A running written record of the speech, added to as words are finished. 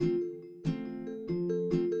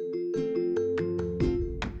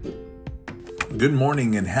Good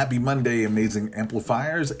morning and happy Monday, amazing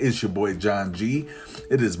amplifiers. It's your boy John G.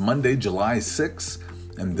 It is Monday, July 6th,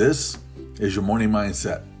 and this is your morning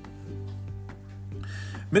mindset.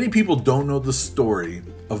 Many people don't know the story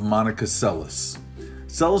of Monica Seles.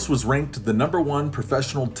 Seles was ranked the number one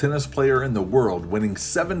professional tennis player in the world, winning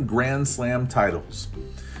 7 Grand Slam titles.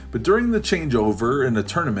 But during the changeover in a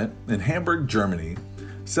tournament in Hamburg, Germany,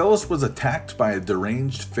 Seles was attacked by a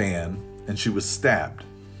deranged fan and she was stabbed.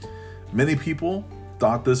 Many people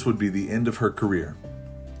thought this would be the end of her career.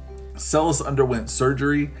 Seles underwent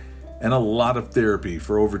surgery and a lot of therapy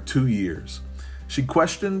for over 2 years. She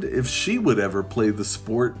questioned if she would ever play the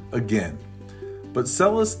sport again. But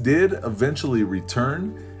Seles did eventually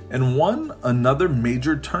return and won another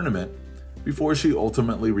major tournament before she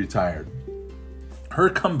ultimately retired. Her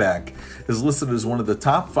comeback is listed as one of the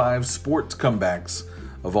top 5 sports comebacks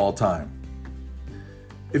of all time.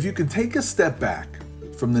 If you can take a step back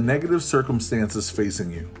from the negative circumstances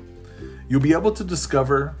facing you, you'll be able to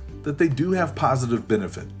discover that they do have positive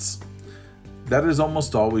benefits. That is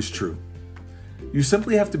almost always true. You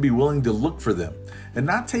simply have to be willing to look for them and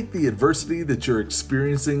not take the adversity that you're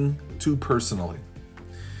experiencing too personally.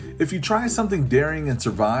 If you try something daring and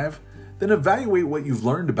survive, then evaluate what you've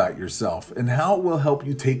learned about yourself and how it will help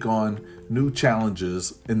you take on new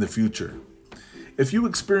challenges in the future. If you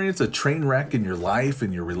experience a train wreck in your life,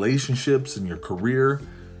 in your relationships, in your career,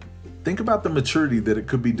 think about the maturity that it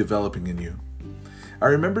could be developing in you. I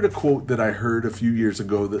remembered a quote that I heard a few years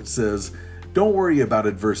ago that says, "Don't worry about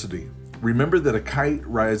adversity. Remember that a kite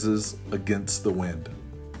rises against the wind."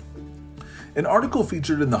 An article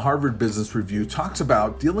featured in the Harvard Business Review talks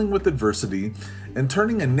about dealing with adversity and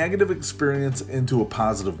turning a negative experience into a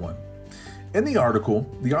positive one. In the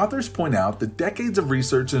article, the authors point out that decades of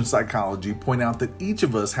research in psychology point out that each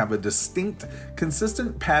of us have a distinct,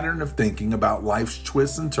 consistent pattern of thinking about life's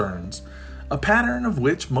twists and turns, a pattern of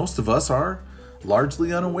which most of us are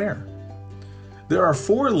largely unaware. There are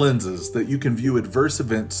 4 lenses that you can view adverse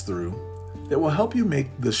events through that will help you make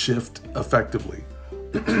the shift effectively.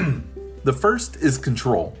 The first is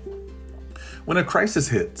control. When a crisis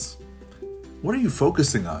hits, what are you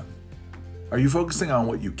focusing on? Are you focusing on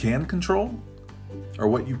what you can control or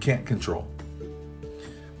what you can't control?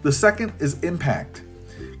 The second is impact.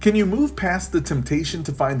 Can you move past the temptation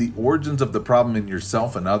to find the origins of the problem in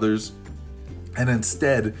yourself and others, and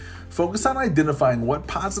instead focus on identifying what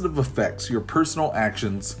positive effects your personal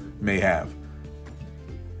actions may have?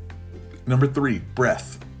 Number 3,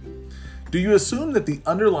 breath. Do you assume that the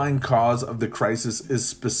underlying cause of the crisis is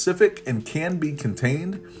specific and can be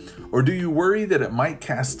contained, or do you worry that it might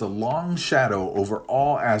cast a long shadow over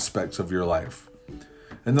all aspects of your life?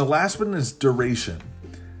 And the last one is duration.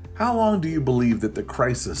 How long do you believe that the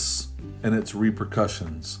crisis and its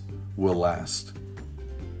repercussions will last?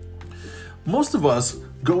 Most of us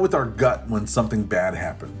go with our gut when something bad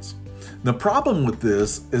happens. The problem with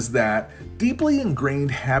this is that deeply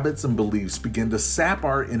ingrained habits and beliefs begin to sap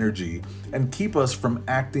our energy and keep us from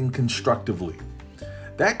acting constructively.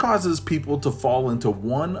 That causes people to fall into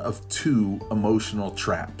one of 2 emotional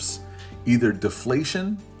traps, either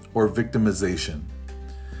deflation or victimization.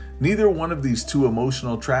 Neither one of these 2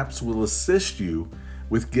 emotional traps will assist you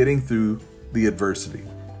with getting through the adversity.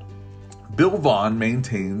 Bill Vaughan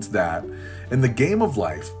maintains that in the game of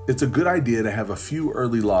life, it's a good idea to have a few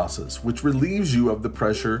early losses, which relieves you of the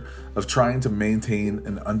pressure of trying to maintain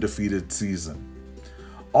an undefeated season.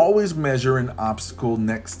 Always measure an obstacle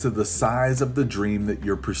next to the size of the dream that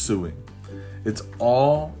you're pursuing. It's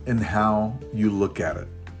all in how you look at it.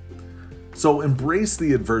 So embrace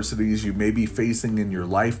the adversities you may be facing in your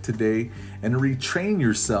life today and retrain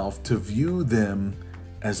yourself to view them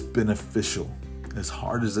as beneficial, as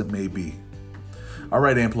hard as it may be. All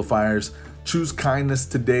right, amplifiers, choose kindness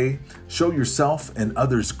today, show yourself and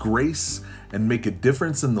others grace, and make a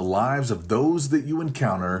difference in the lives of those that you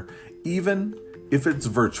encounter, even if it's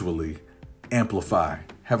virtually. Amplify.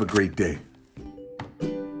 Have a great day.